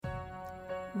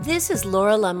This is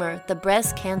Laura Lummer, the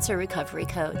breast cancer recovery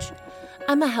coach.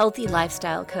 I'm a healthy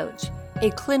lifestyle coach, a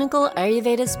clinical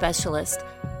Ayurveda specialist,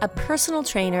 a personal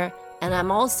trainer, and I'm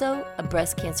also a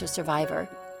breast cancer survivor.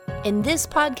 In this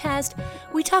podcast,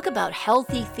 we talk about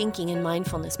healthy thinking and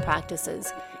mindfulness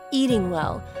practices, eating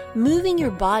well, moving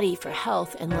your body for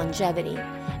health and longevity,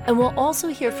 and we'll also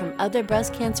hear from other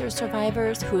breast cancer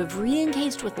survivors who have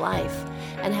re-engaged with life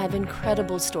and have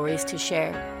incredible stories to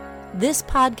share. This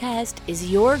podcast is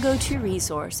your go-to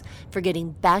resource for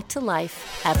getting back to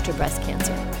life after breast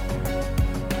cancer.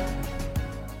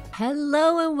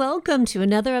 Hello and welcome to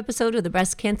another episode of the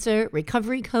Breast Cancer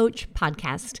Recovery Coach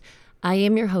podcast. I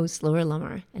am your host, Laura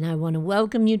Lummer, and I want to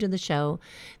welcome you to the show.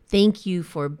 Thank you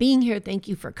for being here. Thank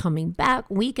you for coming back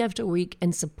week after week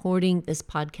and supporting this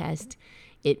podcast.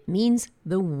 It means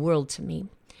the world to me.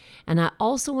 And I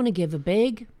also want to give a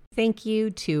big thank you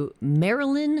to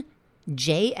Marilyn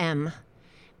JM.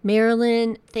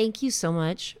 Marilyn, thank you so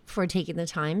much for taking the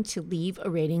time to leave a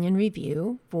rating and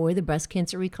review for the Breast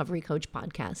Cancer Recovery Coach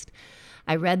podcast.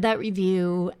 I read that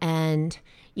review and,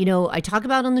 I talk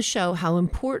about on the show how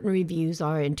important reviews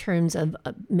are in terms of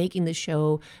making the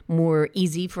show more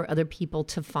easy for other people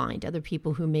to find, other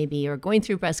people who maybe are going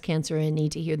through breast cancer and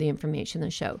need to hear the information in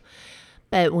the show.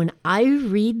 But when I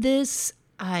read this,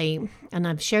 I've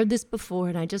shared this before,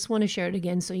 and I just want to share it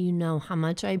again so you know how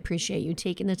much I appreciate you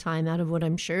taking the time out of what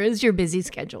I'm sure is your busy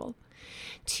schedule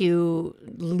to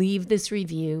leave this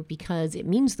review, because it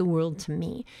means the world to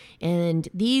me. And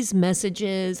these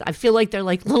messages, I feel like they're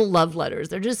like little love letters.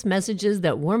 They're just messages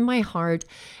that warm my heart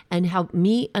and help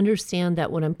me understand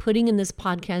that what I'm putting in this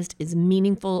podcast is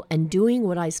meaningful and doing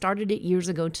what I started it years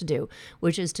ago to do,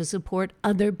 which is to support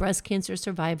other breast cancer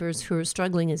survivors who are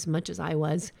struggling as much as I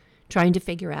was, trying to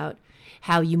figure out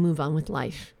how you move on with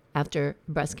life after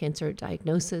breast cancer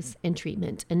diagnosis and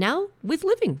treatment. And now with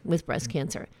living with breast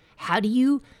cancer. How do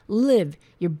you live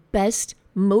your best,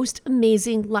 most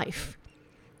amazing life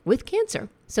with cancer?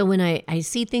 So when I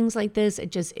see things like this,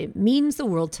 it means the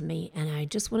world to me. And I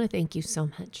just want to thank you so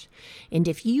much. And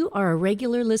if you are a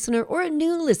regular listener or a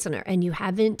new listener and you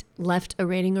haven't left a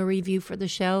rating or review for the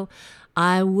show,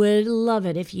 I would love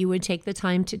it if you would take the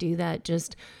time to do that.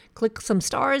 Just click some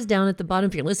stars down at the bottom.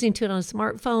 If you're listening to it on a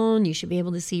smartphone, you should be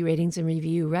able to see ratings and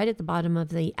review right at the bottom of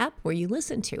the app where you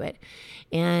listen to it.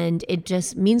 And it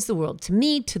just means the world to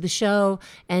me, to the show,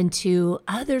 and to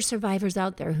other survivors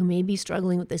out there who may be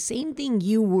struggling with the same thing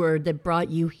you were that brought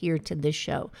you here to this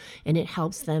show. And it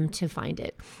helps them to find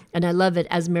it. And I love it,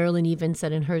 as Marilyn even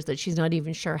said in hers, that she's not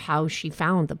even sure how she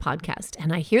found the podcast.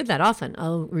 And I hear that often.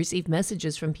 I'll receive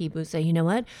messages from people who say, you know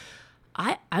what?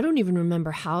 I don't even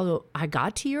remember how I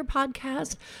got to your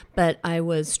podcast, but I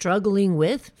was struggling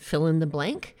with fill in the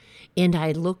blank and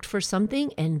I looked for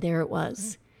something and there it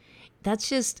was. That's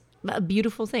just a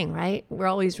beautiful thing, right? We're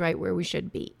always right where we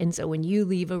should be. And so when you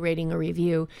leave a rating or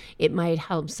review, it might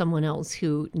help someone else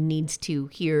who needs to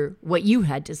hear what you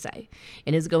had to say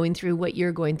and is going through what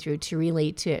you're going through to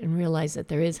relate to it and realize that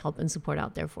there is help and support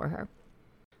out there for her.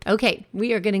 Okay,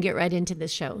 we are going to get right into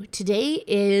this show. Today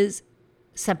is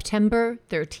September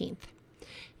 13th.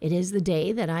 It is the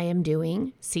day that I am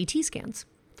doing CT scans,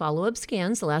 follow-up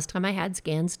scans. The last time I had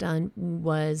scans done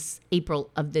was April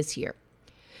of this year.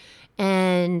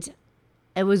 And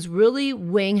it was really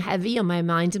weighing heavy on my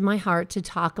mind and my heart to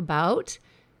talk about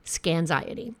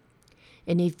Scanxiety.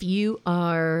 And if you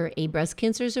are a breast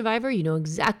cancer survivor, you know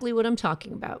exactly what I'm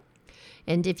talking about.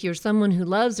 And if you're someone who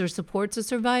loves or supports a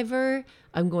survivor,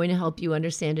 I'm going to help you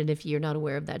understand it if you're not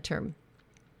aware of that term.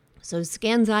 So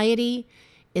Scanxiety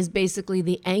is basically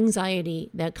the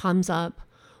anxiety that comes up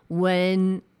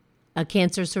when a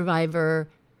cancer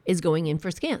survivor is going in for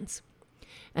scans.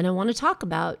 And I want to talk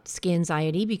about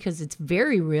Scanxiety because it's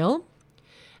very real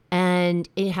and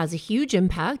it has a huge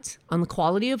impact on the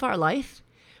quality of our life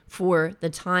for the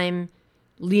time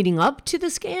leading up to the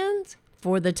scans,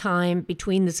 for the time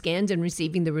between the scans and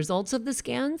receiving the results of the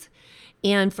scans.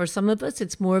 And for some of us,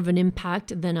 it's more of an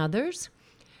impact than others.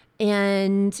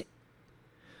 And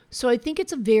so I think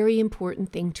it's a very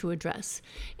important thing to address,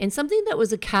 and something that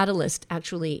was a catalyst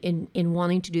actually in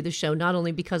wanting to do the show, not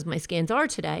only because my scans are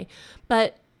today,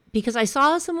 but because I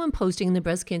saw someone posting in the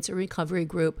breast cancer recovery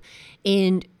group,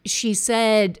 and she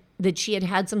said that she had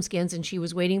had some scans and she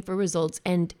was waiting for results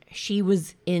and she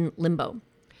was in limbo.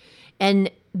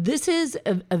 And this is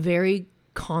a very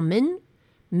common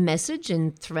message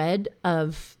and thread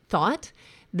of thought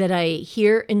that I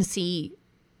hear and see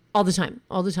all the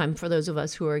time for those of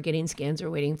us who are getting scans or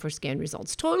waiting for scan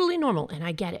results. Totally normal, and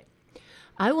I get it.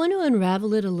 I want to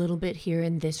unravel it a little bit here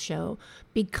in this show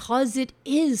because it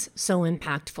is so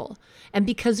impactful and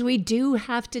because we do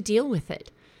have to deal with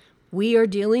it. We are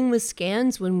dealing with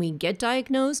scans when we get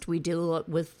diagnosed. We deal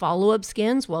with follow-up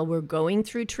scans while we're going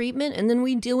through treatment. And then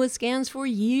we deal with scans for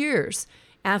years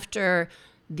after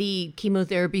the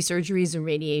chemotherapy, surgeries, and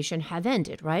radiation have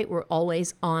ended, right? We're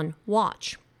always on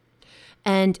watch.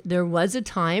 And there was a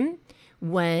time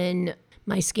when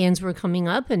my scans were coming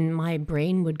up and my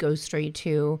brain would go straight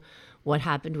to what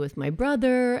happened with my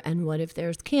brother and what if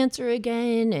there's cancer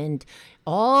again and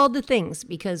all the things.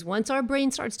 Because once our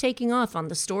brain starts taking off on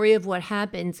the story of what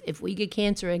happens if we get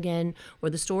cancer again,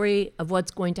 or the story of what's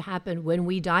going to happen when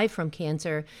we die from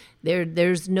cancer,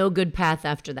 there's no good path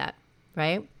after that,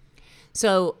 right?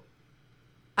 So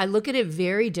I look at it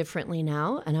very differently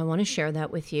now, and I want to share that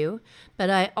with you.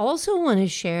 But I also want to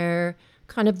share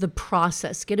kind of the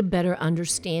process, get a better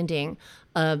understanding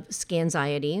of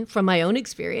Scanxiety from my own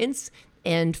experience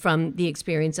and from the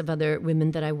experience of other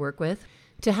women that I work with,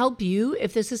 to help you,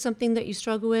 if this is something that you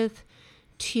struggle with,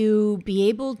 to be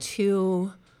able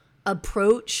to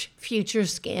approach future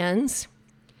scans,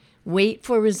 wait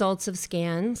for results of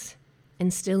scans,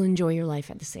 and still enjoy your life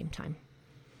at the same time.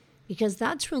 Because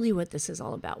that's really what this is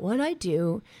all about. What I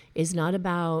do is not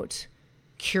about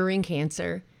curing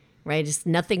cancer, right? It's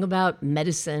nothing about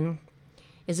medicine.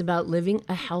 It's about living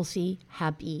a healthy,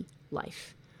 happy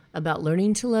life, about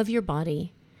learning to love your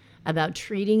body, about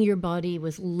treating your body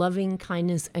with loving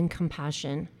kindness and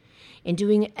compassion, and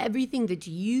doing everything that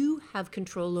you have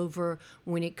control over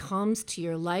when it comes to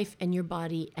your life and your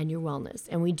body and your wellness.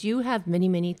 And we do have many,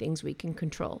 many things we can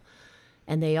control.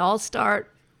 And they all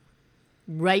start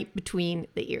right between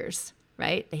the ears,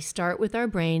 right? They start with our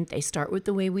brain. They start with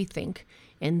the way we think.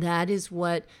 And that is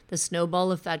what the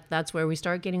snowball effect, that's where we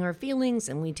start getting our feelings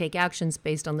and we take actions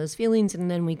based on those feelings,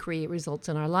 and then we create results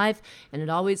in our life. And it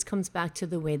always comes back to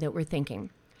the way that we're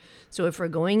thinking. So if we're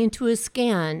going into a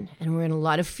scan and we're in a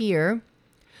lot of fear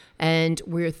and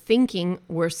we're thinking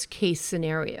worst case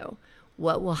scenario,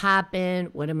 what will happen?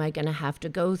 What am I going to have to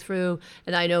go through?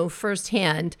 And I know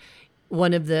firsthand,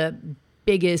 one of the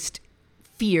biggest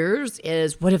fears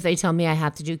is, what if they tell me I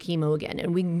have to do chemo again?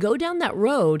 And we can go down that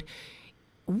road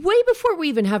way before we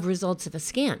even have results of a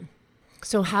scan.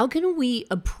 So how can we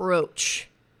approach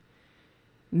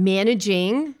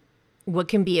managing what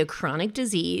can be a chronic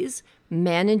disease,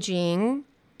 managing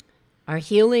our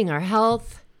healing, our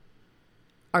health,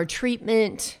 our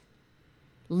treatment,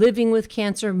 living with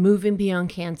cancer, moving beyond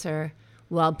cancer,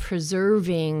 while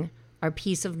preserving our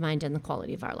peace of mind and the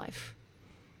quality of our life?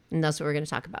 And that's what we're going to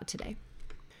talk about today.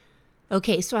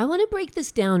 Okay, so I want to break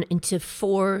this down into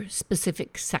 4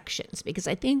 specific sections because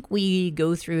I think we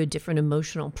go through a different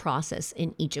emotional process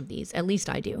in each of these. At least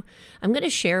I do. I'm going to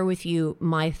share with you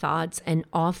my thoughts and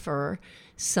offer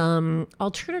some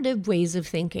alternative ways of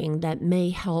thinking that may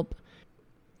help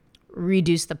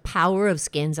reduce the power of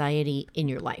Scanxiety in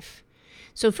your life.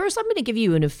 So first, I'm going to give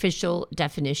you an official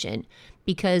definition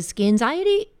because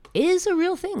Scanxiety is a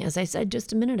real thing, as I said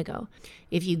just a minute ago.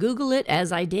 If you Google it,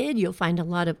 as I did, you'll find a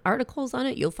lot of articles on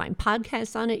it. You'll find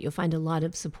podcasts on it. You'll find a lot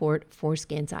of support for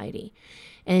Scanxiety.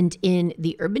 And in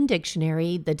the Urban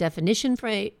Dictionary, the definition for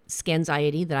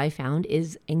Scanxiety that I found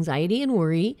is anxiety and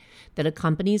worry that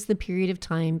accompanies the period of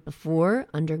time before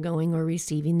undergoing or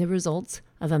receiving the results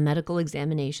of a medical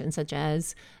examination, such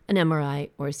as an MRI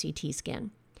or a CT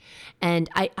scan. And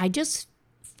I just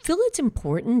feel it's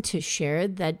important to share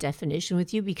that definition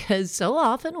with you because so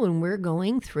often when we're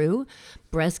going through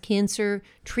breast cancer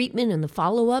treatment and the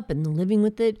follow-up and the living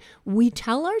with it, we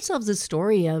tell ourselves a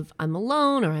story of I'm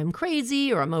alone or I'm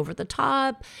crazy or I'm over the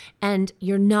top, and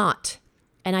you're not.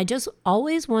 And I just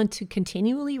always want to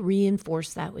continually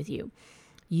reinforce that with you.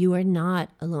 You are not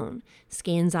alone.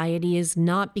 Scanxiety is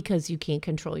not because you can't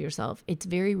control yourself. It's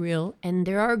very real, and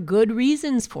there are good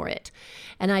reasons for it.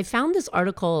 And I found this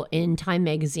article in Time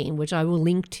magazine, which I will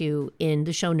link to in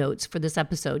the show notes for this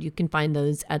episode. You can find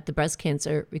those at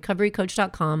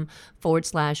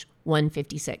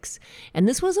thebreastcancerrecoverycoach.com/156. And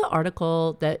this was an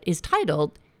article that is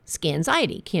titled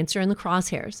Scanxiety, Cancer in the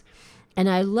Crosshairs. And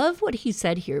I love what he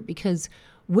said here because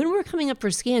when we're coming up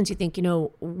for scans, you think,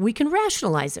 we can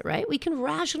rationalize it, right? We can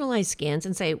rationalize scans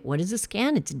and say, what is a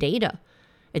scan? It's data.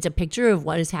 It's a picture of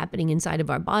what is happening inside of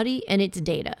our body, and it's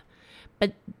data.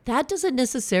 But that doesn't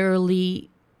necessarily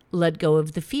let go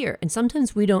of the fear. And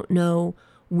sometimes we don't know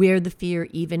where the fear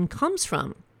even comes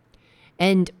from.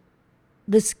 And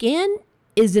the scan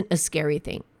isn't a scary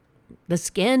thing. The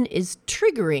scan is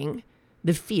triggering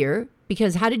the fear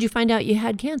because how did you find out you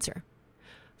had cancer?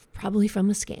 Probably from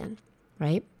a scan.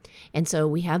 Right? And so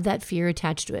we have that fear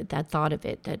attached to it, that thought of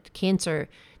it, that cancer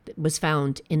that was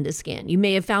found in the scan. You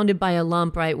may have found it by a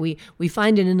lump, right? We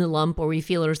find it in a lump or we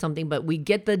feel it or something, but we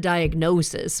get the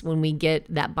diagnosis when we get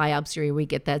that biopsy or we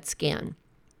get that scan.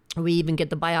 Or we even get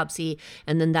the biopsy,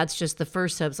 and then that's just the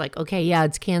first step. It's like, okay, yeah,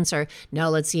 it's cancer. Now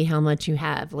let's see how much you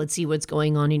have. Let's see what's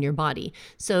going on in your body.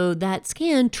 So that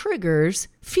scan triggers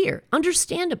fear,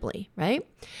 understandably, right?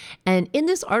 And in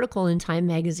this article in Time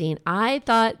magazine, I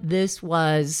thought this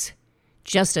was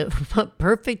just a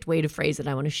perfect way to phrase it.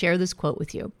 I want to share this quote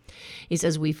with you. He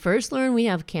says, we first learn we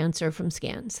have cancer from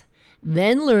scans,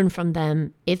 then learn from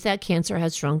them if that cancer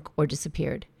has shrunk or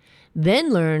disappeared, then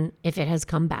learn if it has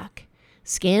come back.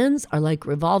 Scans are like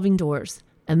revolving doors,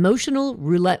 emotional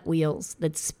roulette wheels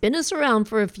that spin us around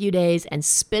for a few days and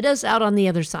spit us out on the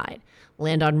other side.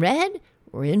 Land on red,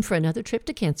 we're in for another trip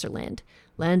to Cancerland.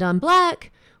 Land on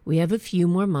black, we have a few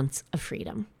more months of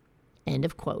freedom. End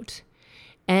of quote.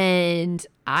 And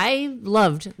I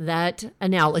loved that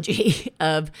analogy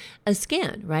of a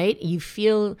scan, right? You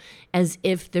feel as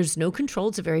if there's no control.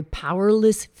 It's a very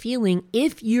powerless feeling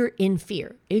if you're in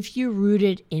fear, if you're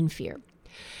rooted in fear.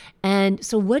 And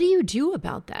so what do you do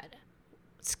about that?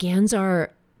 Scans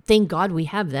are, thank God we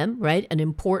have them, right? An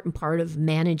important part of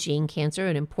managing cancer,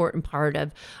 an important part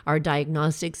of our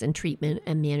diagnostics and treatment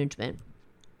and management.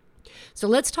 So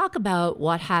let's talk about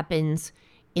what happens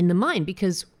in the mind,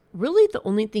 because really the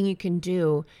only thing you can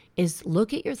do is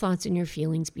look at your thoughts and your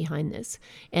feelings behind this.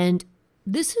 And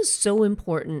this is so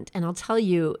important. And I'll tell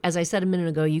you, as I said a minute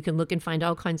ago, you can look and find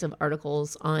all kinds of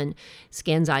articles on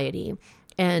Scanxiety.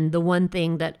 And the one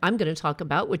thing that I'm going to talk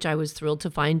about, which I was thrilled to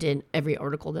find in every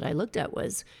article that I looked at,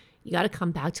 was you got to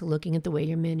come back to looking at the way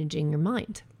you're managing your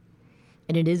mind.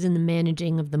 And it is in the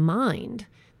managing of the mind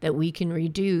that we can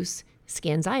reduce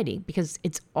Scanxiety, because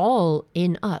it's all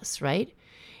in us, right?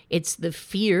 It's the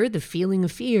fear, the feeling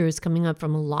of fear is coming up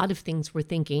from a lot of things we're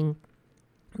thinking,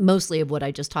 mostly of what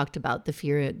I just talked about, the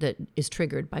fear that is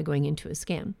triggered by going into a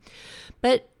scan.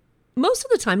 But most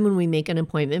of the time when we make an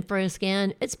appointment for a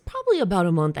scan, it's probably about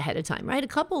a month ahead of time, right? A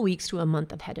couple of weeks to a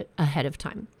month ahead of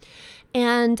time.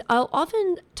 And I'll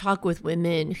often talk with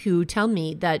women who tell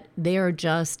me that they are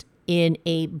just in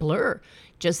a blur,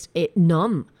 just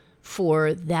numb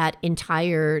for that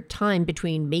entire time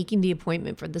between making the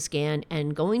appointment for the scan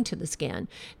and going to the scan,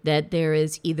 that there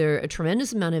is either a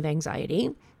tremendous amount of anxiety,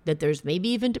 that there's maybe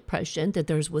even depression, that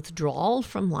there's withdrawal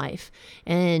from life,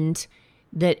 and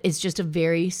that it's just a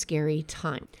very scary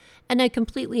time. And I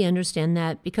completely understand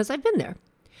that because I've been there.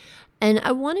 And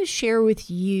I want to share with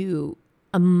you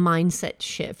a mindset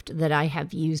shift that I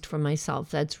have used for myself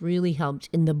that's really helped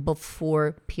in the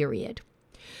before period.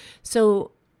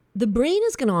 So the brain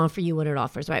is going to offer you what it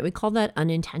offers, right? We call that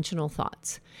unintentional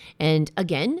thoughts. And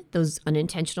again, those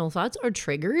unintentional thoughts are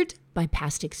triggered by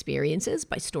past experiences,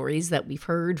 by stories that we've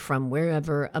heard from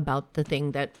wherever about the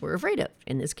thing that we're afraid of,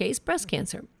 in this case, breast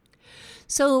cancer.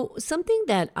 So something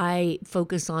that I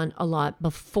focus on a lot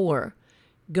before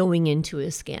going into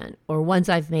a scan, or once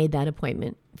I've made that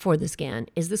appointment for the scan,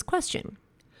 is this question: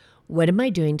 what am I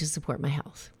doing to support my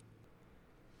health?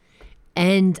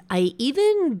 And I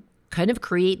even kind of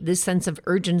create this sense of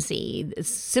urgency,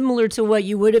 similar to what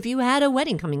you would if you had a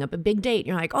wedding coming up, a big date.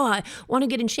 You're like, oh, I want to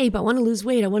get in shape. I want to lose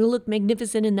weight. I want to look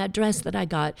magnificent in that dress that I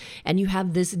got. And you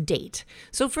have this date.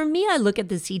 So for me, I look at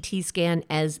the CT scan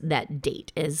as that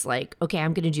date, as like, okay,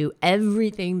 I'm going to do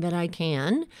everything that I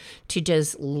can to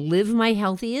just live my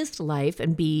healthiest life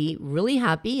and be really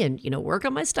happy and, work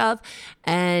on my stuff.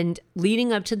 And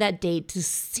leading up to that date to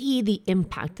see the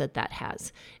impact that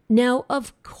has. Now,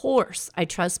 of course, I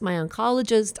trust my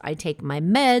oncologist. I take my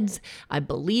meds. I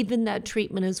believe in that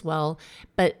treatment as well.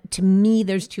 But to me,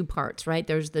 there's two parts, right?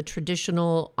 There's the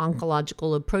traditional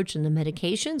oncological approach and the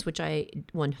medications, which I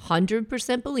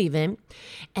 100% believe in.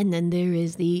 And then there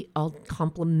is the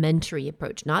complementary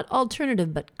approach, not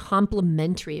alternative, but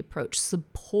complementary approach,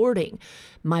 supporting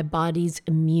my body's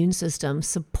immune system,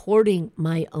 supporting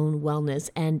my own wellness.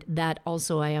 And that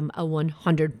also I am a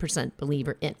 100%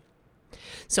 believer in.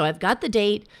 So I've got the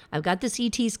date, I've got the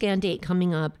CT scan date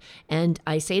coming up, and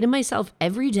I say to myself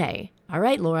every day, all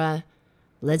right, Laura,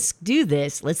 let's do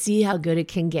this. Let's see how good it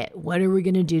can get. What are we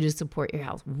going to do to support your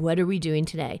health? What are we doing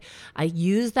today? I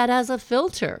use that as a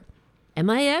filter. Am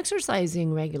I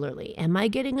exercising regularly? Am I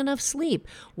getting enough sleep?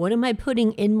 What am I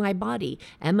putting in my body?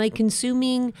 Am I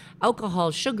consuming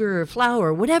alcohol, sugar,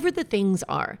 flour, whatever the things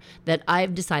are that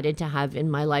I've decided to have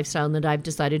in my lifestyle and that I've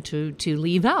decided to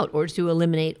leave out or to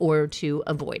eliminate or to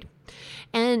avoid?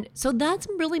 And so that's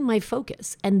really my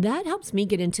focus. And that helps me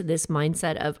get into this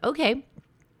mindset of, okay,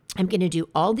 I'm going to do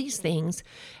all these things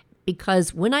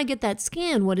because when I get that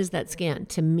scan, what is that scan?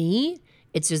 To me,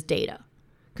 it's just data.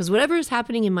 Because whatever is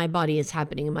happening in my body is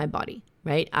happening in my body,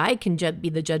 right? I can be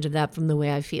the judge of that from the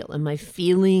way I feel. Am I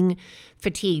feeling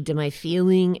fatigued? Am I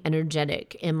feeling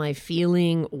energetic? Am I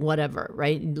feeling whatever,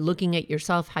 right? Looking at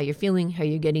yourself, how you're feeling, how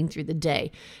you're getting through the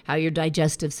day, how your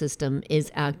digestive system is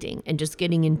acting, and just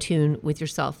getting in tune with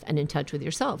yourself and in touch with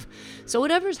yourself. So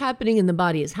whatever's happening in the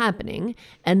body is happening.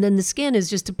 And then the scan is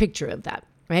just a picture of that,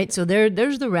 right? So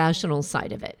there's the rational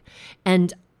side of it.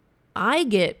 And I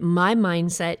get my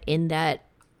mindset in that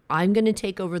I'm going to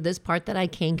take over this part that I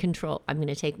can control. I'm going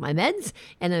to take my meds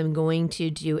and I'm going to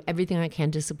do everything I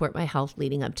can to support my health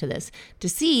leading up to this, to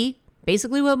see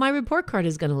basically what my report card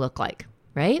is going to look like,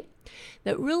 right?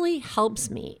 That really helps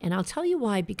me. And I'll tell you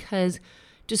why, because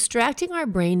distracting our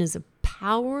brain is a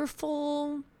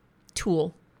powerful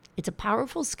tool. It's a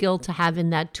powerful skill to have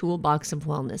in that toolbox of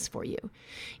wellness for you.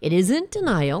 It isn't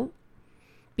denial,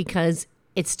 because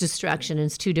it's distraction and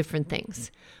it's two different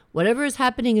things. Whatever is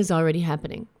happening is already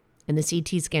happening. And the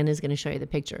CT scan is going to show you the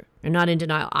picture. You're not in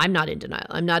denial. I'm not in denial.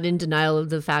 I'm not in denial of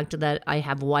the fact that I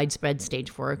have widespread stage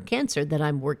 4 cancer that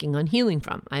I'm working on healing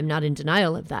from. I'm not in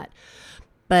denial of that.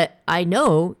 But I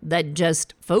know that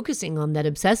just focusing on that,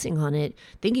 obsessing on it,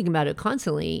 thinking about it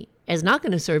constantly is not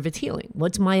going to serve its healing.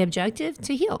 What's my objective?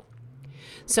 To heal.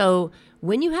 So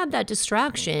when you have that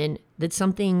distraction, that's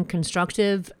something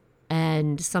constructive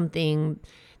and something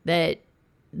that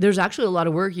there's actually a lot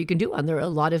of work you can do on. There are a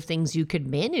lot of things you could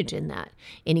manage in that.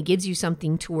 And it gives you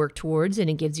something to work towards, and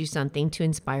it gives you something to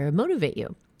inspire and motivate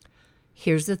you.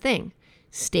 Here's the thing.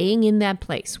 Staying in that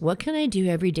place. What can I do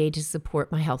every day to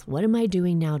support my health? What am I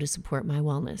doing now to support my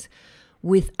wellness?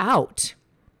 Without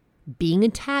being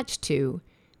attached to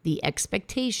the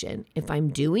expectation, if I'm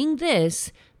doing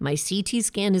this, my CT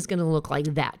scan is going to look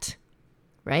like that,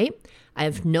 right? I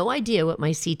have no idea what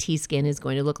my CT scan is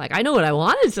going to look like. I know what I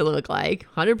want it to look like,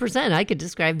 100%. I could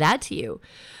describe that to you.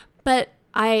 But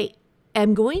I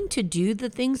am going to do the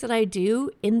things that I do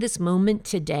in this moment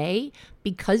today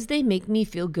because they make me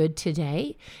feel good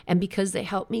today and because they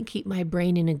help me keep my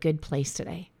brain in a good place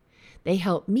today. They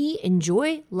help me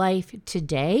enjoy life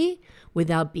today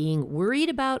without being worried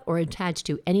about or attached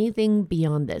to anything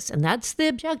beyond this. And that's the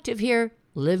objective here.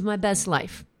 Live my best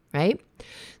life. Right?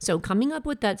 So coming up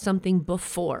with that something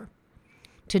before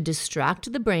to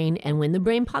distract the brain. And when the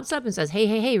brain pops up and says,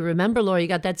 hey, remember, Laura, you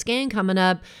got that scan coming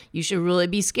up. You should really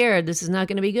be scared. This is not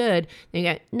going to be good. Then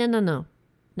you go, no,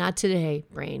 not today,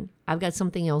 brain. I've got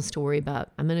something else to worry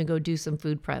about. I'm going to go do some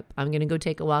food prep. I'm going to go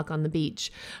take a walk on the beach.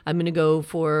 I'm going to go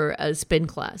for a spin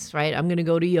class, right? I'm going to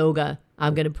go to yoga.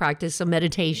 I'm going to practice some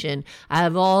meditation. I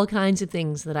have all kinds of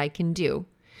things that I can do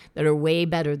that are way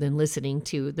better than listening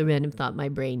to the random thought my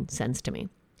brain sends to me.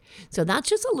 So that's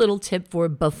just a little tip for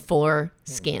before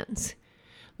scans.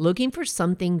 Looking for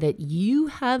something that you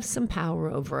have some power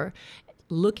over,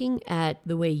 looking at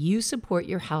the way you support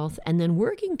your health, and then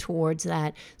working towards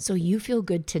that so you feel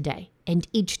good today and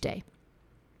each day.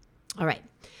 All right.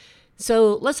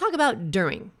 So let's talk about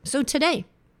during. So today,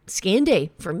 scan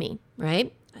day for me,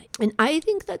 right? And I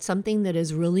think that something that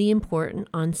is really important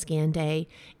on scan day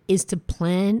is to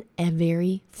plan a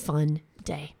very fun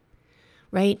day,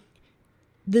 right?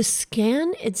 The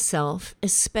scan itself,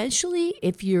 especially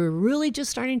if you're really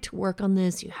just starting to work on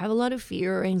this, you have a lot of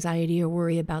fear or anxiety or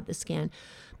worry about the scan,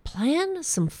 plan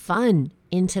some fun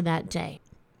into that day.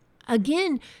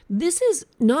 Again, this is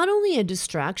not only a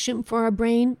distraction for our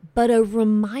brain, but a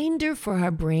reminder for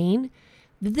our brain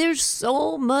that there's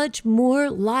so much more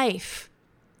life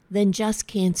than just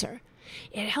cancer.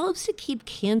 It helps to keep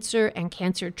cancer and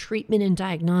cancer treatment and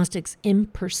diagnostics in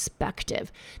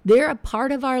perspective. They're a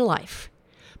part of our life,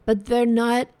 but they're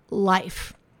not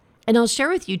life. And I'll share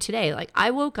with you today,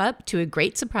 I woke up to a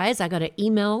great surprise. I got an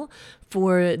email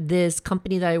for this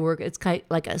company that I work. It's kind of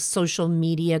like a social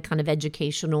media kind of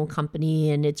educational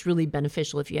company, and it's really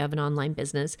beneficial if you have an online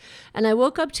business. And I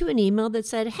woke up to an email that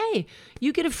said, hey,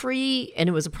 you get a free, and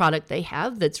it was a product they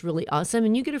have that's really awesome,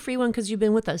 and you get a free one because you've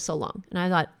been with us so long. And I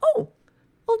thought, oh,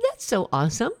 that's so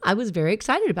awesome. I was very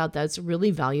excited about that. It's a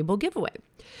really valuable giveaway.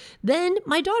 Then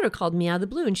my daughter called me out of the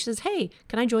blue and she says, hey,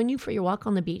 can I join you for your walk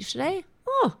on the beach today?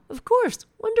 Oh, of course.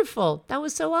 Wonderful. That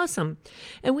was so awesome.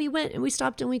 And we went and we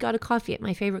stopped and we got a coffee at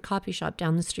my favorite coffee shop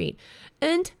down the street.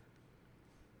 And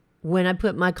when I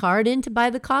put my card in to buy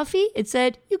the coffee, it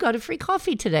said, you got a free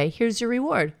coffee today. Here's your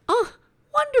reward. Oh,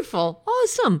 wonderful.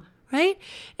 Awesome. Right?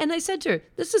 And I said to her,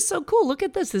 this is so cool. Look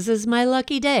at this. This is my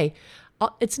lucky day.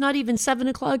 It's not even 7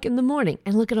 o'clock in the morning.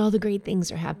 And look at all the great things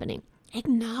that are happening.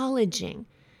 Acknowledging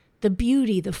the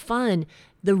beauty, the fun,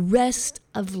 the rest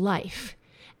of life.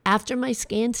 After my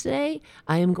scan today,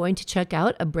 I am going to check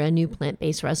out a brand new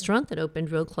plant-based restaurant that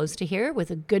opened real close to here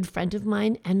with a good friend of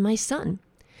mine and my son.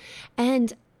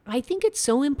 And I think it's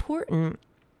so important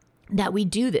that we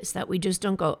do this, that we just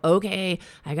don't go, okay,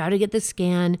 I got to get the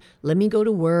scan. Let me go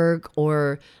to work,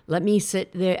 or let me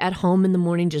sit there at home in the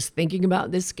morning just thinking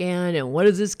about this scan and what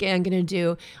is this scan going to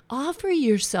do? Offer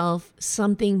yourself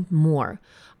something more.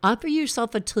 Offer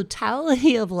yourself a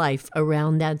totality of life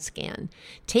around that scan.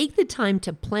 Take the time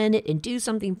to plan it and do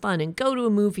something fun and go to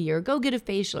a movie or go get a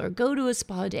facial or go to a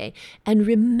spa day, and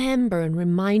remember and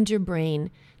remind your brain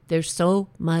there's so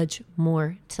much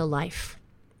more to life.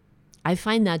 I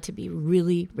find that to be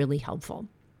really, really helpful.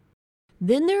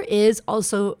 Then there is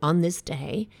also on this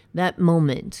day, that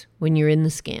moment when you're in the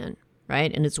scan,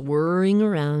 right? And it's whirring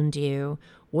around you.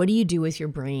 What do you do with your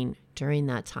brain during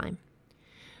that time?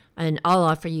 And I'll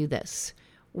offer you this.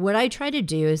 What I try to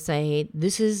do is say,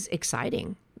 this is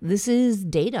exciting. This is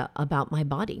data about my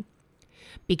body.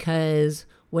 Because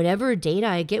whatever data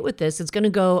I get with this, it's going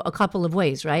to go a couple of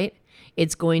ways, right?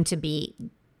 It's going to be,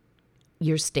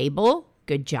 you're stable.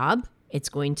 Good job. It's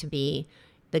going to be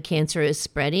the cancer is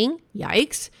spreading.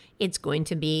 Yikes. It's going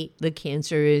to be the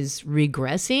cancer is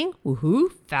regressing.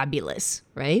 Woohoo. Fabulous.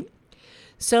 Right?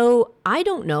 So I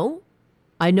don't know.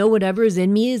 I know whatever is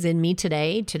in me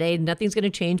today. Today, nothing's going to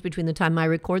change between the time I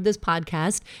record this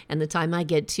podcast and the time I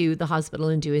get to the hospital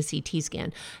and do a CT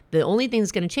scan. The only thing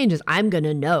that's going to change is I'm going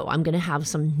to know. I'm going to have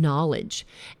some knowledge.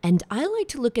 And I like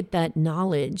to look at that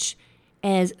knowledge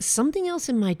as something else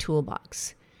in my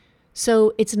toolbox.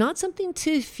 So it's not something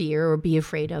to fear or be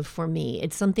afraid of for me.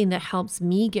 It's something that helps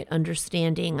me get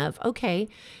understanding of, okay,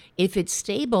 if it's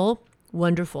stable,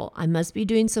 wonderful. I must be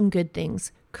doing some good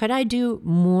things. Could I do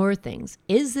more things?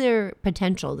 Is there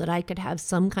potential that I could have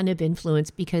some kind of influence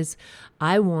because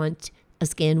I want a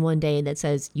scan one day that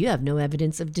says you have no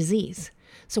evidence of disease?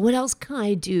 So what else can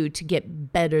I do to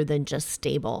get better than just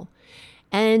stable?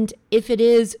 And if it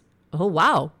is, oh,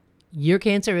 wow, your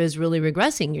cancer is really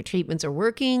regressing. Your treatments are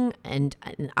working. And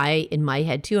I, in my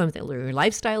head too, I'm thinking your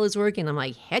lifestyle is working. I'm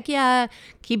like, heck yeah,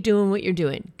 keep doing what you're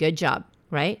doing. Good job.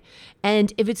 Right?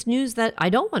 And if it's news that I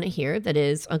don't want to hear, that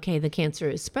is, okay, the cancer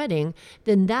is spreading,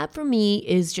 then that for me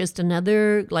is just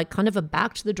another, like kind of a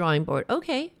back to the drawing board.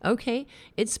 Okay,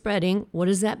 it's spreading. What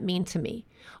does that mean to me?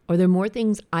 Are there more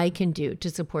things I can do to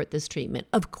support this treatment?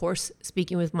 Of course,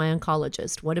 speaking with my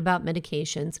oncologist. What about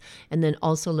medications? And then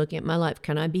also looking at my life.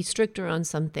 Can I be stricter on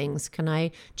some things? Can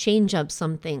I change up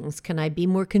some things? Can I be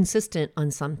more consistent on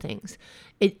some things?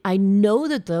 I know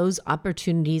that those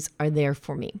opportunities are there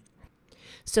for me.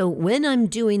 So when I'm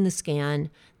doing the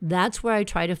scan, that's where I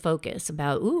try to focus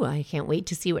about, I can't wait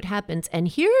to see what happens. And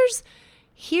here's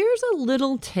a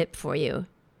little tip for you.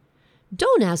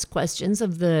 Don't ask questions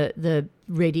of the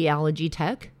radiology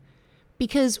tech,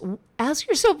 because ask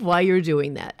yourself why you're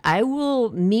doing that. I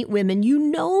will meet women.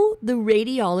 The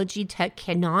radiology tech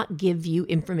cannot give you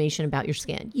information about your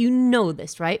scan. You know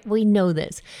this, right? We know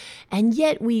this. And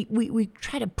yet we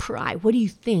try to pry. What do you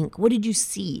think? What did you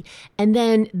see? And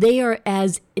then they are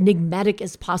as enigmatic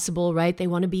as possible, right? They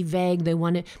want to be vague.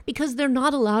 Because they're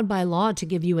not allowed by law to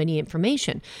give you any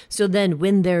information. So then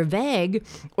when they're vague,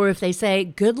 or if they say,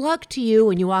 good luck to you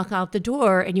when you walk out the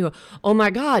door and you go, oh my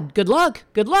God, good luck.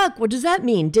 What does that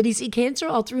mean? Did he see cancer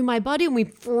all through my body? And we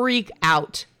freak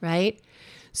out, right?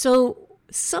 So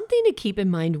something to keep in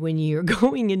mind when you're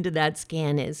going into that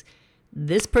scan is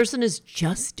this person is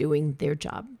just doing their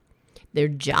job. Their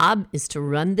job is to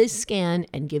run this scan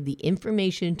and give the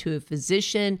information to a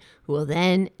physician who will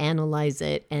then analyze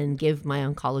it and give my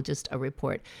oncologist a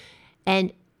report.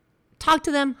 And talk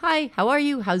to them. Hi, how are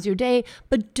you? How's your day?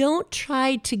 But don't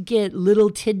try to get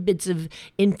little tidbits of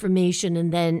information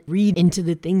and then read into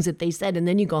the things that they said. And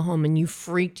then you go home and you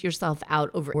freaked yourself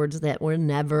out over words that were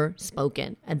never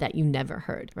spoken and that you never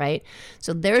heard, right?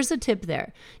 So there's a tip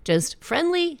there. Just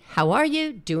friendly. How are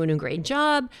you? Doing a great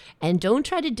job. And don't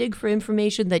try to dig for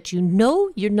information that you know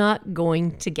you're not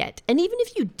going to get. And even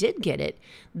if you did get it,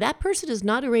 that person is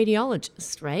not a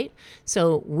radiologist, right?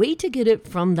 So wait to get it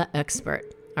from the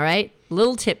expert. All right,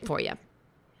 little tip for you.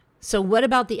 So what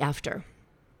about the after?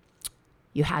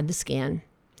 You had the scan,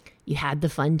 you had the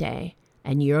fun day,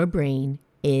 and your brain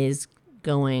is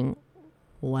going,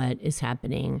 what is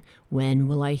happening? When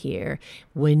will I hear?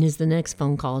 When is the next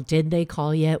phone call? Did they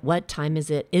call yet? What time is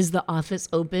it? Is the office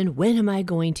open? When am I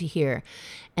going to hear?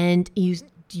 And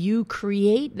you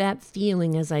create that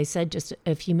feeling, as I said just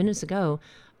a few minutes ago,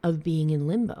 of being in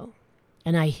limbo.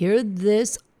 And I hear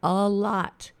this a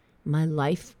lot. My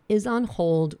life is on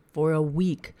hold for a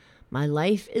week. My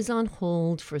life is on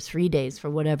hold for 3 days, for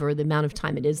whatever the amount of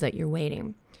time it is that you're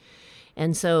waiting.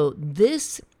 And so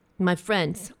this, my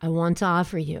friends, I want to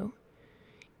offer you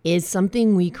is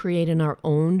something we create in our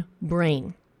own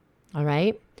brain. All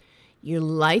right? Your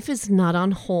life is not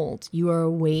on hold. You are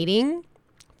waiting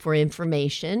for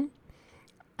information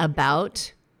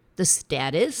about the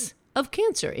status of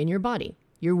cancer in your body.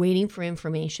 You're waiting for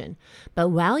information. But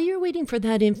while you're waiting for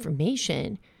that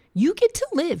information, you get to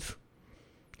live.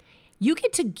 You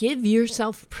get to give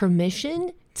yourself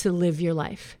permission to live your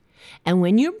life. And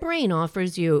when your brain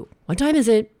offers you, what time is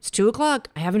it? It's 2:00.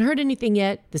 I haven't heard anything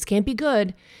yet. This can't be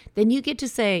good. Then you get to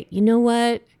say, you know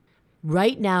what?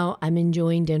 Right now, I'm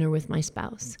enjoying dinner with my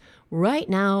spouse. Right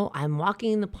now, I'm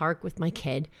walking in the park with my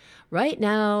kid. Right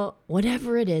now,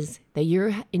 whatever it is that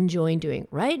you're enjoying doing.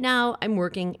 Right now, I'm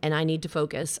working and I need to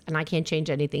focus and I can't change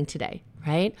anything today,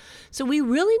 right? So we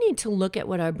really need to look at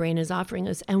what our brain is offering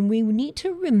us, and we need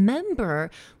to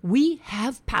remember we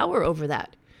have power over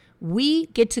that. We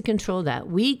get to control that.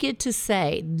 We get to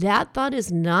say, that thought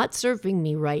is not serving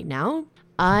me right now.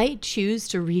 I choose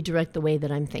to redirect the way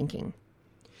that I'm thinking.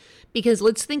 Because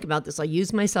let's think about this. I'll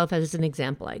use myself as an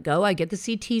example. I get the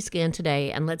CT scan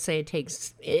today, and let's say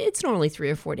it's normally 3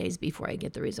 or 4 days before I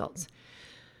get the results.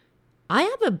 I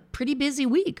have a pretty busy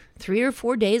week, 3 or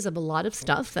 4 days of a lot of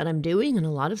stuff that I'm doing and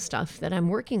a lot of stuff that I'm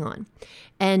working on.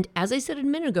 And as I said a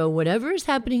minute ago, whatever is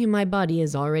happening in my body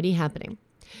is already happening.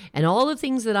 And all the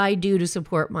things that I do to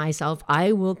support myself,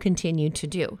 I will continue to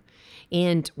do.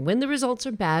 And when the results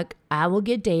are back, I will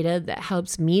get data that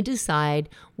helps me decide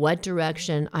what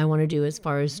direction I want to do as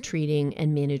far as treating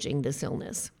and managing this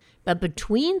illness. But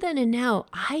between then and now,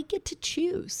 I get to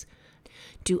choose.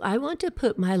 Do I want to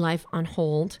put my life on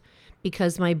hold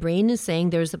because my brain is saying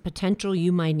there's a potential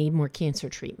you might need more cancer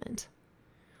treatment?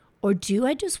 Or do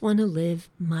I just want to live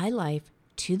my life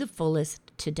to the fullest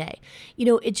today? You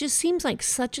know, it just seems like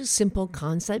such a simple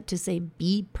concept to say,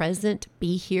 be present,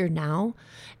 be here now.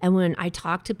 And when I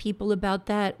talk to people about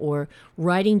that, or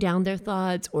writing down their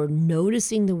thoughts, or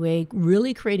noticing the way,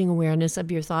 really creating awareness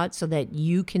of your thoughts so that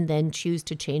you can then choose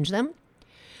to change them,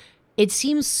 it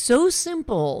seems so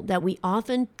simple that we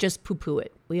often just poo-poo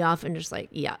it. We often just like,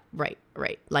 yeah, right,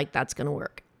 like that's going to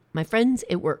work. My friends,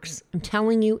 it works. I'm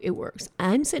telling you, it works.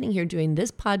 I'm sitting here doing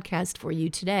this podcast for you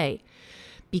today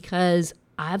because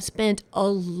I've spent a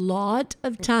lot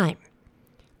of time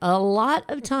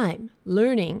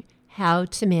learning how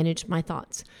to manage my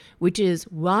thoughts, which is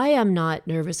why I'm not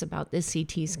nervous about this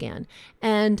CT scan.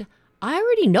 And I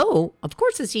already know, of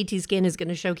course, the CT scan is going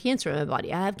to show cancer in my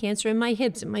body. I have cancer in my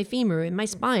hips, in my femur, in my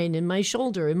spine, in my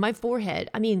shoulder, in my forehead.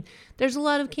 I mean, there's a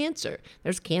lot of cancer.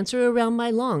 There's cancer around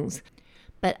my lungs.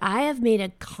 But I have made a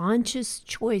conscious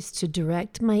choice to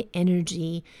direct my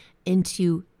energy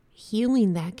into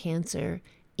healing that cancer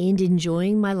and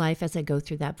enjoying my life as I go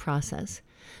through that process.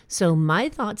 So my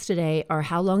thoughts today are,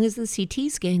 how long is the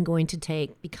CT scan going to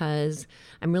take? Because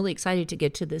I'm really excited to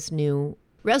get to this new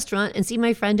restaurant and see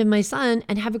my friend and my son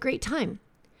and have a great time.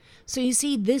 So you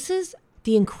see, this is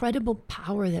the incredible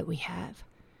power that we have.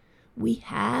 We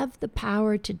have the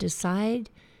power to decide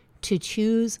to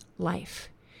choose life.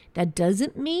 That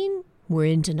doesn't mean we're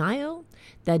in denial.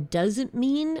 That doesn't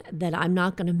mean that I'm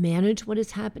not going to manage what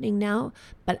is happening now,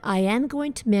 but I am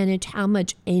going to manage how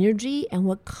much energy and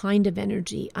what kind of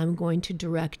energy I'm going to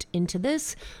direct into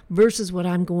this versus what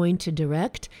I'm going to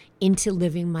direct into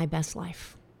living my best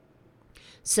life.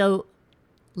 So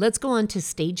let's go on to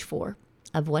stage 4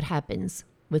 of what happens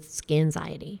with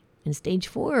Scanxiety. And stage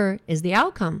 4 is the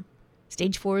outcome.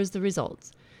 Stage 4 is the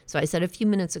results. So I said a few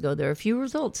minutes ago, there are a few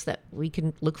results that we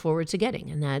can look forward to getting,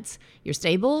 and that's you're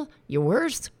stable, you're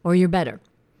worse, or you're better,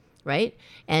 right?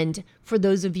 And for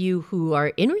those of you who are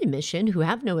in remission, who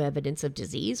have no evidence of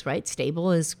disease, right?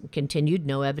 Stable is continued,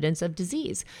 no evidence of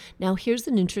disease. Now, here's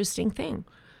an interesting thing.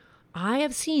 I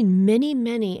have seen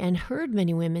many, and heard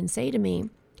many women say to me,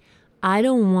 I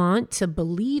don't want to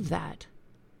believe that.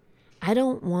 I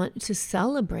don't want to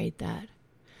celebrate that.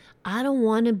 I don't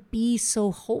want to be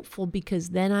so hopeful because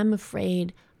then I'm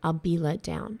afraid I'll be let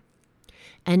down.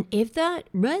 And if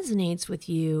that resonates with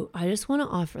you, I just want to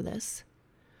offer this.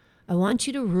 I want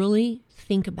you to really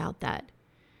think about that.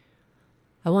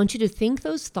 I want you to think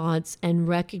those thoughts and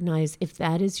recognize if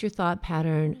that is your thought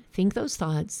pattern, think those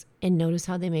thoughts and notice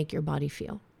how they make your body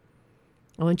feel.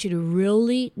 I want you to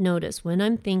really notice when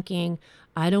I'm thinking,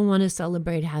 I don't want to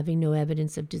celebrate having no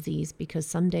evidence of disease because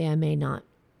someday I may not.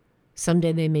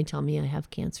 Someday they may tell me I have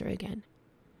cancer again.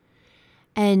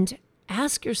 And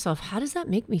ask yourself, how does that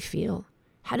make me feel?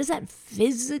 How does that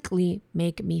physically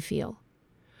make me feel?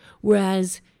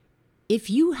 Whereas if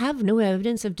you have no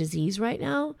evidence of disease right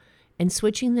now and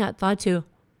switching that thought to,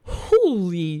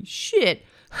 holy shit,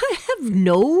 I have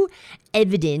no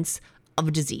evidence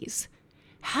of disease.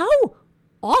 How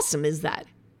awesome is that?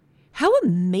 How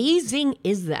amazing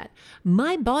is that?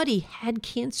 My body had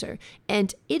cancer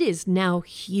and it is now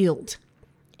healed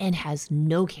and has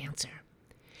no cancer.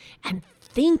 And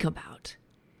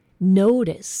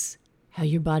notice how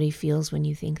your body feels when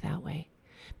you think that way.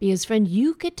 Because friend,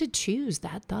 you get to choose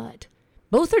that thought.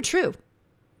 Both are true.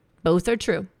 Both are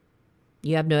true.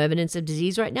 You have no evidence of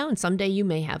disease right now, and someday you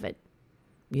may have it.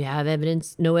 You have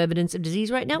no evidence of disease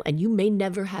right now, and you may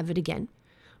never have it again.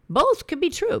 Both could be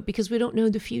true because we don't know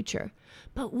the future.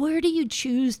 But where do you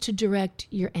choose to direct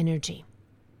your energy?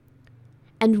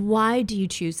 And why do you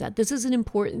choose that? This is an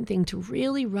important thing to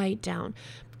really write down.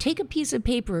 Take a piece of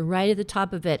paper and write at the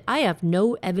top of it, I have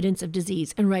no evidence of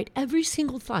disease, and write every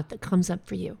single thought that comes up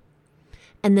for you.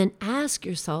 And then ask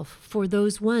yourself for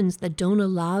those ones that don't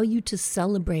allow you to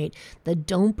celebrate, that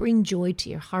don't bring joy to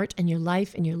your heart and your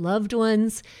life and your loved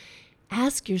ones.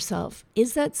 Ask yourself,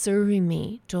 is that serving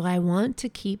me? Do I want to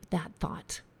keep that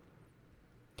thought?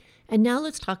 And now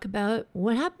let's talk about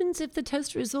what happens if the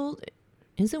test result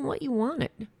isn't what you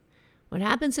wanted. What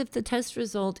happens if the test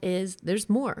result is there's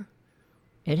more?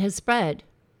 It has spread.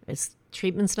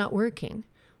 Treatment's not working.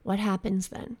 What happens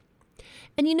then?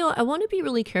 And I want to be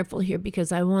really careful here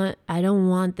because I don't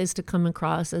want this to come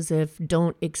across as if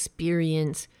don't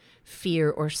experience fear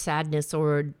or sadness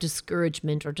or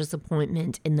discouragement or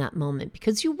disappointment in that moment,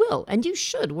 because you will and you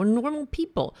should. We're normal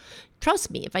people.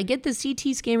 Trust me, if I get the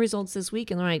CT scan results this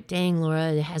week and they're like, dang,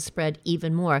 Laura, it has spread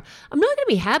even more, I'm not going to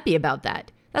be happy about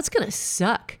that. That's going to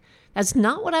suck. That's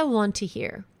not what I want to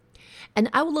hear. And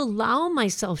I will allow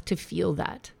myself to feel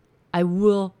that. I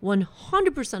will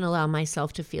 100% allow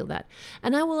myself to feel that.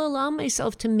 And I will allow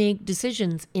myself to make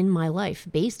decisions in my life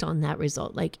based on that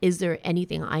result. Like, is there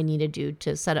anything I need to do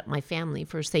to set up my family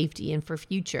for safety and for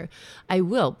future? I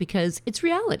will, because it's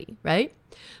reality, right?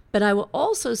 But I will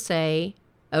also say,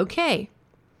 okay,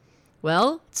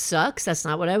 well, it sucks. That's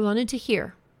not what I wanted to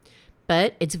hear.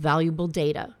 But it's valuable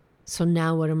data. So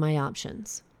now what are my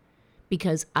options?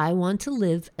 Because I want to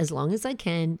live as long as I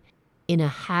can in a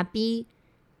happy,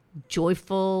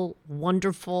 joyful,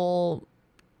 wonderful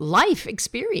life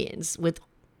experience with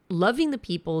loving the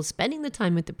people, spending the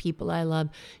time with the people I love,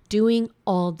 doing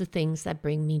all the things that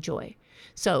bring me joy.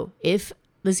 So if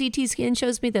the CT scan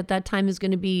shows me that time is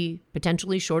going to be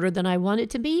potentially shorter than I want it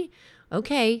to be,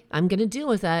 okay, I'm going to deal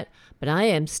with that, but I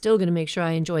am still going to make sure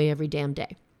I enjoy every damn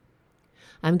day.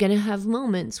 I'm going to have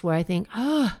moments where I think,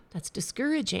 that's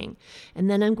discouraging. And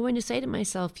then I'm going to say to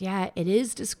myself, yeah, it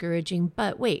is discouraging,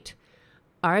 but wait,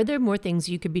 are there more things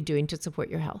you could be doing to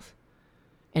support your health?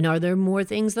 And are there more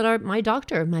things that my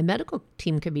doctor, my medical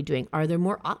team could be doing? Are there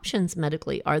more options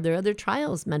medically? Are there other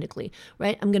trials medically,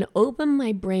 right? I'm going to open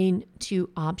my brain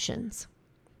to options.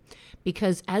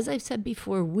 Because as I've said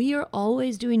before, we are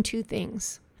always doing two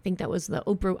things. I think that was the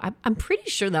Oprah, I'm pretty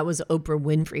sure that was the Oprah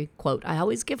Winfrey quote. I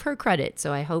always give her credit,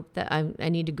 so I hope that I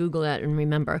need to Google that and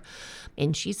remember.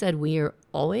 And she said, we are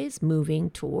always moving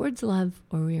towards love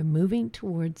or we are moving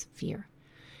towards fear.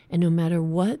 And no matter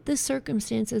what the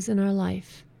circumstances in our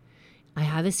life, I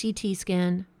have a CT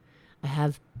scan, I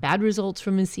have bad results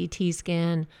from a CT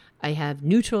scan, I have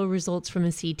neutral results from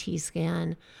a CT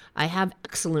scan, I have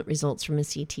excellent results from a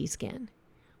CT scan.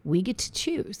 We get to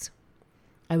choose.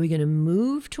 Are we going to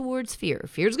move towards fear?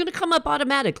 Fear's going to come up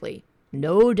automatically.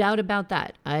 No doubt about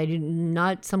that. I'm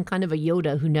not some kind of a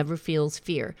Yoda who never feels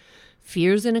fear.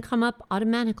 Fear's going to come up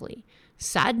automatically.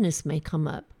 Sadness may come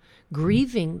up.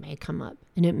 Grieving may come up,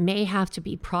 and it may have to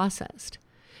be processed.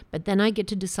 But then I get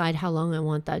to decide how long I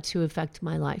want that to affect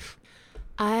my life.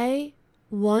 I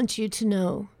want you to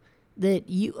know that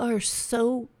you are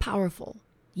so powerful.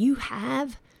 You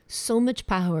have so much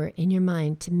power in your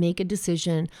mind to make a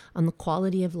decision on the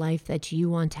quality of life that you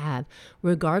want to have,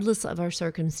 regardless of our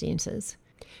circumstances.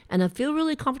 And I feel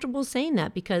really comfortable saying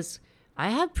that because I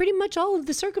have pretty much all of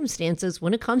the circumstances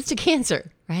when it comes to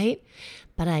cancer, right?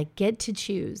 But I get to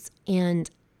choose. And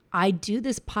I do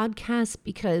this podcast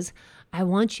because I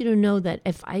want you to know that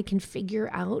if I can figure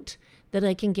out that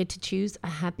I can get to choose a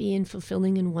happy and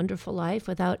fulfilling and wonderful life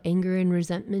without anger and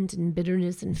resentment and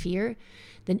bitterness and fear,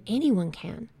 then anyone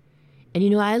can.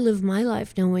 And I live my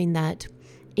life knowing that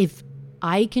if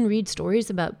I can read stories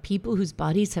about people whose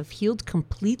bodies have healed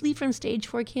completely from stage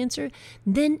 4 cancer,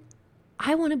 then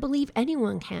I want to believe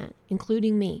anyone can,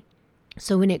 including me.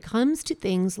 So when it comes to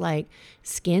things like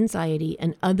Scanxiety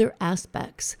and other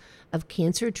aspects of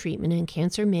cancer treatment and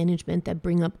cancer management that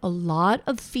bring up a lot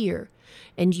of fear,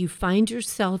 and you find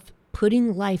yourself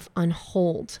putting life on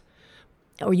hold,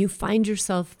 or you find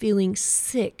yourself feeling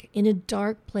sick in a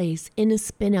dark place, in a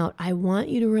spin out, I want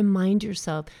you to remind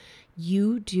yourself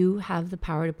you do have the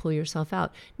power to pull yourself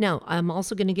out. Now, I'm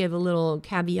also going to give a little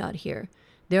caveat here.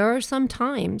 There are some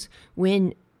times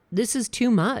when this is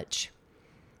too much,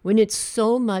 when it's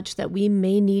so much that we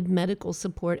may need medical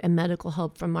support and medical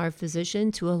help from our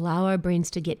physician to allow our brains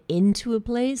to get into a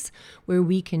place where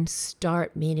we can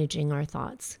start managing our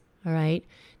thoughts. All right.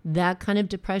 That kind of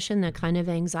depression, that kind of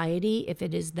anxiety, if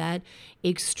it is that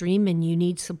extreme and you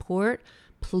need support,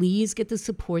 please get the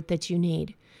support that you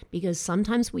need. Because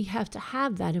sometimes we have to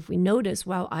have that if we notice,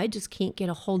 wow, I just can't get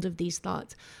a hold of these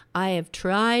thoughts. I have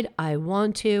tried, I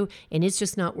want to, and it's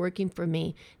just not working for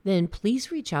me. Then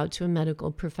please reach out to a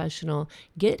medical professional.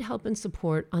 Get help and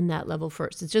support on that level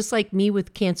first. It's just like me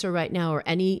with cancer right now, or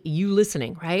any you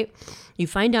listening, right? You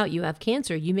find out you have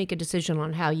cancer, you make a decision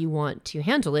on how you want to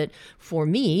handle it. For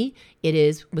me, it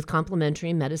is with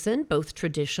complementary medicine, both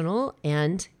traditional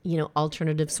and,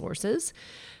 alternative sources.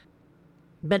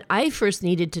 But I first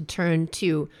needed to turn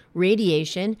to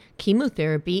radiation,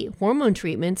 chemotherapy, hormone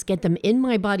treatments, get them in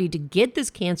my body to get this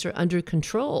cancer under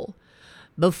control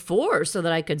before, so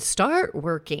that I could start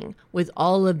working with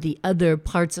all of the other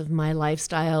parts of my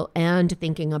lifestyle and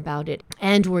thinking about it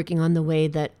and working on the way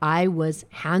that I was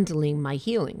handling my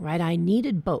healing, right? I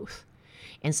needed both.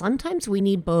 And sometimes we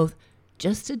need both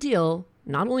just to deal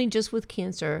not only just with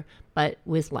cancer, but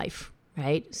with life,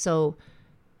 right? So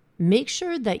make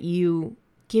sure that you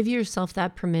give yourself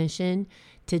that permission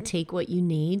to take what you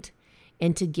need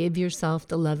and to give yourself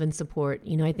the love and support.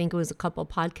 I think it was a couple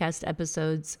podcast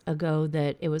episodes ago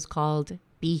that it was called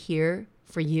Be Here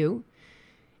for You.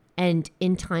 And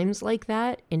in times like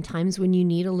that, in times when you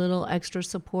need a little extra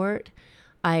support,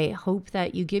 I hope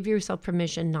that you give yourself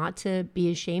permission not to be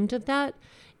ashamed of that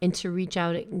and to reach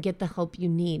out and get the help you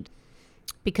need,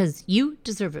 because you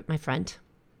deserve it, my friend.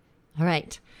 All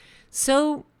right.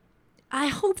 So I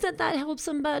hope that helps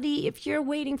somebody. If you're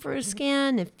waiting for a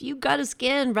scan, if you got a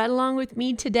scan right along with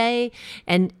me today,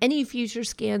 and any future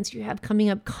scans you have coming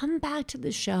up, come back to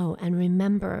the show and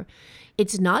remember,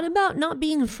 it's not about not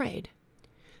being afraid,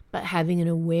 but having an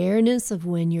awareness of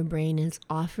when your brain is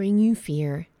offering you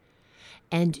fear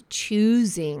and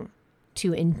choosing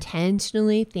to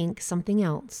intentionally think something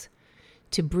else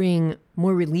to bring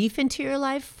more relief into your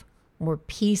life, more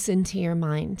peace into your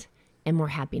mind, and more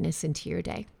happiness into your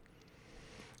day.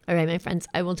 All right, my friends,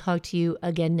 I will talk to you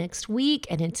again next week.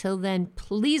 And until then,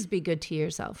 please be good to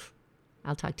yourself.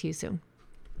 I'll talk to you soon.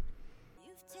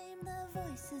 You've tamed the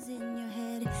voices in your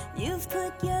head. You've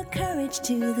put your courage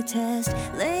to the test.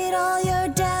 Laid all your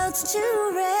doubts to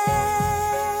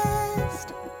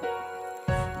rest.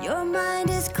 Your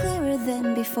mind is clearer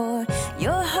than before.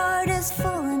 Your heart is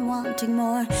full and wanting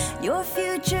more. Your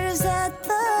future's at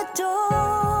the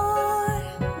door.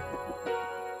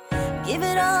 Give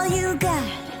it all you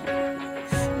got.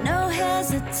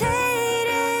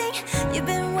 Hesitating, you've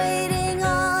been waiting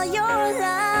all your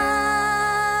life.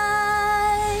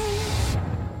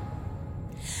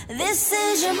 This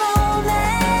is your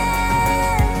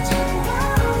moment.